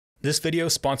This video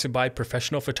is sponsored by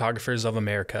Professional Photographers of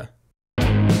America.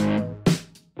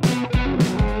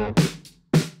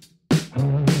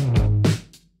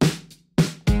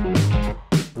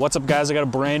 What's up guys, I got a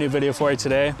brand new video for you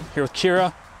today. Here with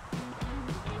Keira.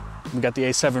 We got the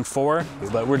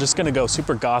A7IV, but we're just gonna go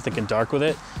super gothic and dark with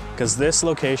it because this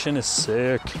location is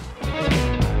sick.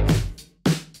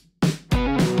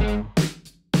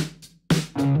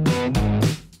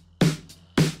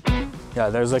 Yeah,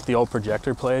 there's like the old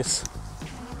projector place.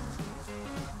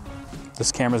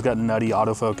 This camera's got nutty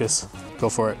autofocus. Go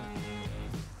for it.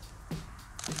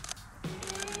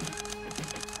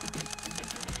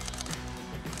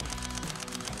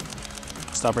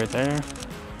 Stop right there.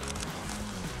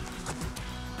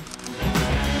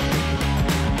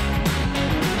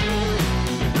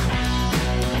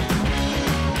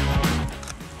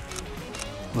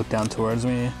 Look down towards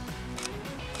me.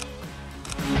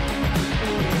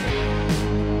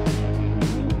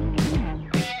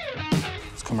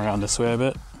 Let's come around this way a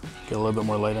bit. Get a little bit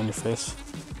more light on your face.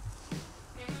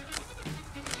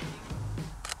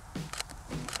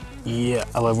 Yeah,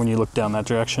 I love when you look down that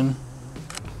direction.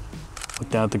 Look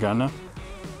down at the ground now.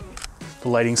 The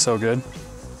lighting's so good.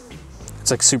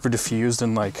 It's like super diffused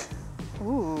and like...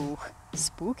 Ooh,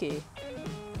 spooky.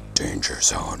 Danger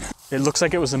zone. It looks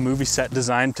like it was a movie set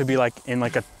designed to be like in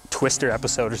like a Twister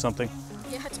episode or something.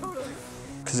 Yeah, totally.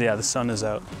 Cause yeah, the sun is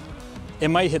out. It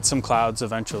might hit some clouds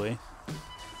eventually.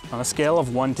 On a scale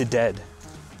of 1 to dead,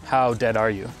 how dead are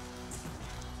you?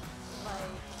 Like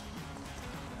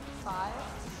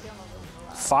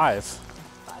 5? 5?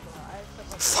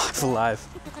 5 alive.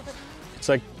 It's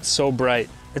like so bright.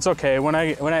 It's okay, when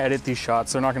I edit these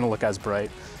shots, they're not gonna look as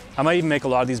bright. I might even make a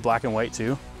lot of these black and white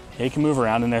too. Yeah, you can move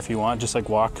around in there if you want, just like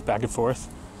walk back and forth.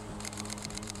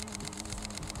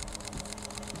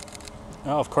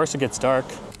 Oh, of course it gets dark.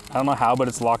 I don't know how, but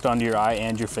it's locked onto your eye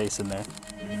and your face in there.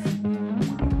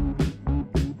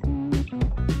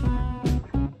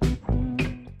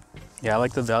 Yeah, I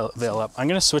like the veil up. I'm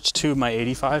gonna switch to my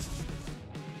 85.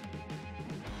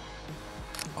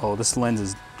 Oh, this lens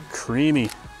is creamy.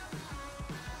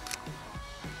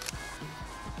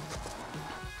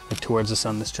 Like towards the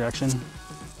sun this direction.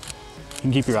 You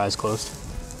can keep your eyes closed.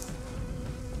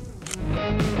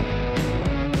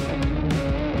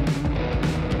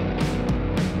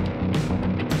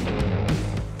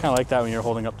 Kinda like that when you're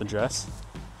holding up the dress.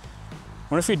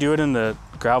 What if you do it in the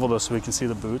gravel though so we can see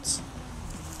the boots?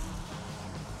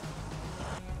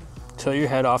 Tilt your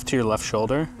head off to your left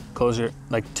shoulder. Close your,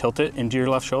 like tilt it into your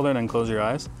left shoulder and then close your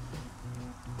eyes.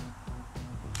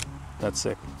 That's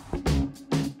sick.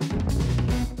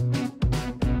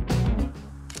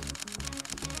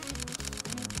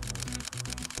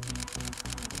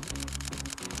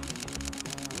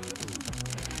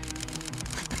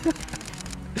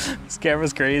 This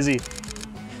camera's crazy.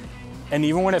 And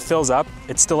even when it fills up,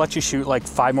 it still lets you shoot like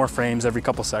 5 more frames every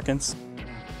couple seconds.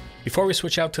 Before we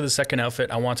switch out to the second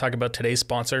outfit, I want to talk about today's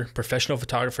sponsor, Professional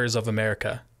Photographers of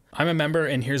America. I'm a member,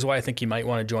 and here's why I think you might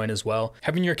want to join as well.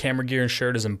 Having your camera gear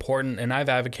insured is important, and I've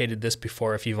advocated this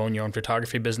before if you've owned your own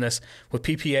photography business. With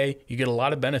PPA, you get a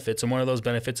lot of benefits, and one of those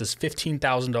benefits is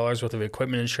 $15,000 worth of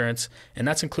equipment insurance, and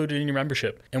that's included in your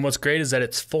membership. And what's great is that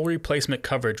it's full replacement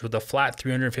coverage with a flat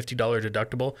 $350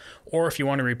 deductible, or if you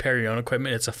want to repair your own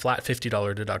equipment, it's a flat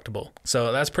 $50 deductible.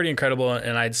 So that's pretty incredible,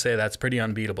 and I'd say that's pretty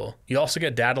unbeatable. You also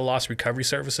get data loss recovery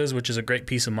services, which is a great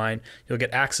peace of mind. You'll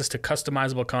get access to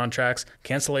customizable contracts,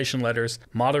 cancellation letters,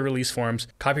 model release forms,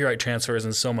 copyright transfers,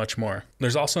 and so much more.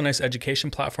 There's also a nice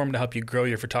education platform to help you grow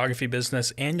your photography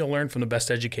business, and you'll learn from the best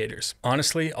educators.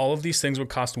 Honestly, all of these things would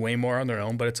cost way more on their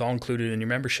own, but it's all included in your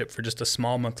membership for just a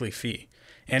small monthly fee.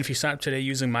 And if you sign up today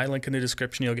using my link in the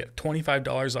description, you'll get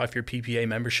 $25 off your PPA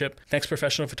membership. Thanks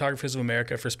Professional Photographers of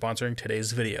America for sponsoring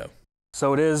today's video.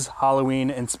 So it is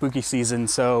Halloween and spooky season,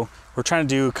 so we're trying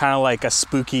to do kind of like a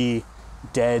spooky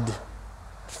dead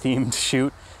themed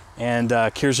shoot. And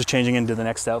Keira's just changing into the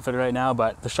next outfit right now,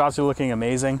 but the shots are looking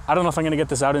amazing. I don't know if I'm gonna get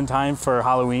this out in time for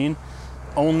Halloween,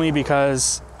 only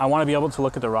because I wanna be able to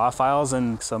look at the RAW files,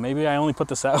 and so maybe I only put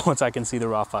this out once I can see the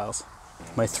RAW files.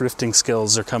 My thrifting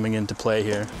skills are coming into play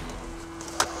here.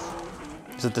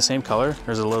 Is it the same color,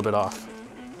 or is it a little bit off?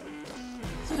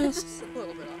 It's a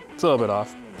little bit off. It's a little bit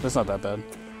off, but it's not that bad.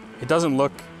 It doesn't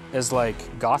look as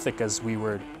like gothic as we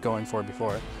were going for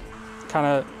before. Kind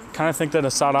of think that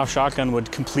a sawed-off shotgun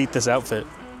would complete this outfit.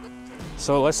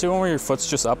 So let's do one where your foot's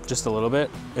just up just a little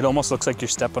bit. It almost looks like you're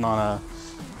stepping on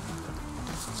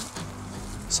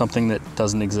something that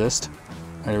doesn't exist.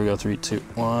 All right, here we go, 3, 2,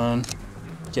 1.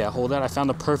 Yeah, hold that. I found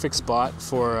the perfect spot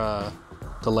for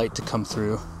the light to come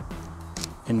through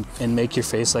and make your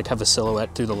face like have a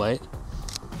silhouette through the light.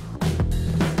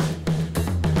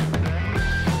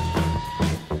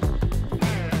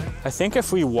 I think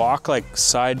if we walk like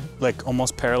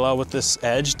almost parallel with this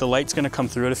edge, the light's gonna come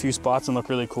through at a few spots and look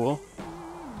really cool.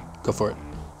 Go for it.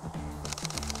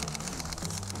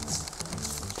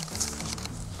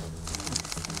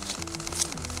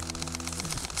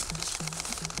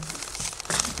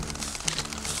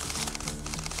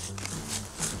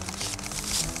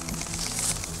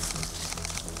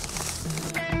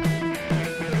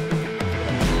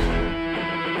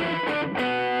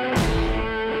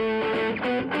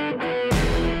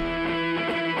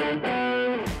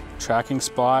 Tracking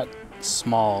spot,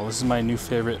 small. This is my new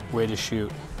favorite way to shoot.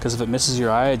 Because if it misses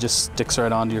your eye, it just sticks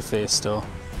right onto your face still.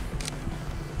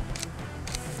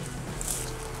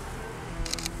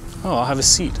 Oh, I'll have a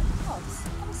seat.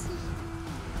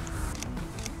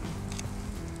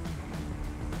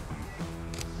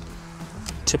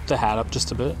 Tip the hat up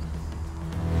just a bit.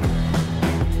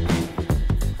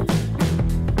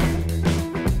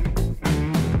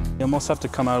 You almost have to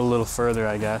come out a little further,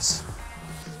 I guess.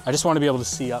 I just want to be able to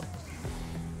see up.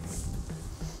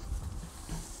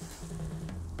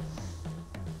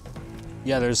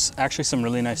 Yeah, there's actually some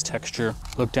really nice texture.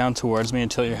 Look down towards me and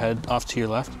tilt your head off to your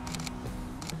left.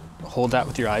 Hold that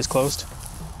with your eyes closed.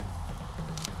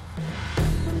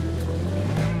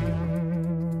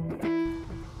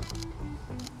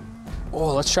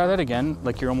 Oh, let's try that again,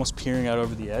 like you're almost peering out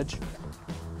over the edge.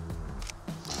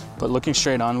 But looking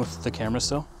straight on with the camera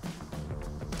still.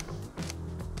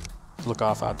 Look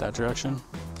off out that direction.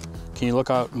 Can you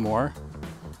look out more?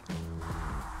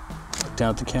 Look down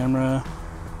at the camera.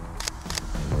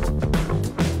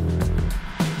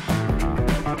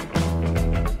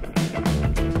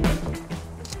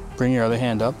 Bring your other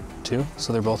hand up too,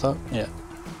 so they're both up. Yeah.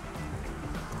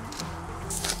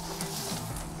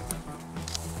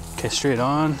 Okay, straight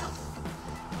on.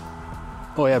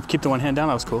 Oh yeah, keep the one hand down,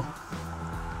 that was cool.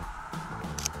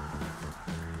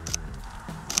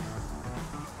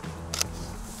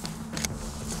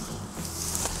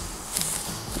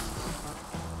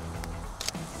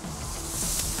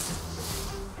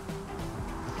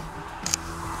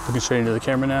 Looking straight into the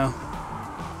camera now.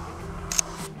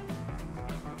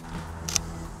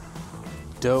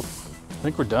 Dope. I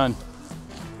think we're done.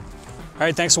 All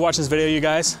right, thanks for watching this video, you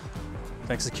guys.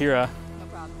 Thanks to Keira. No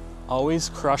problem. Always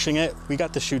crushing it. We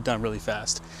got the shoot done really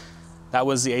fast. That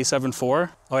was the A7IV.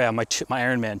 Oh yeah, my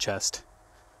Iron Man chest.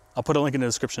 I'll put a link in the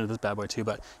description of this bad boy too,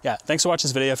 but yeah, thanks for watching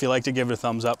this video. If you liked it, give it a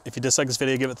thumbs up. If you dislike this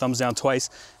video, give it a thumbs down twice.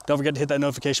 Don't forget to hit that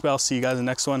notification bell. See you guys in the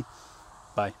next one.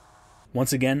 Bye.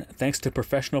 Once again, thanks to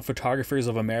Professional Photographers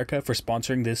of America for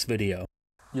sponsoring this video.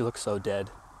 You look so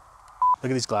dead. Look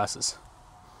at these glasses.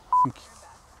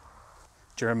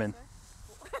 German.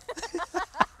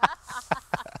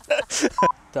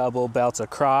 Double belts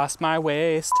across my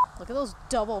waist. Look at those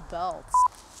double belts.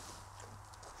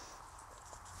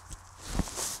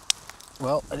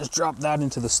 Well, I just dropped that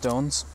into the stones.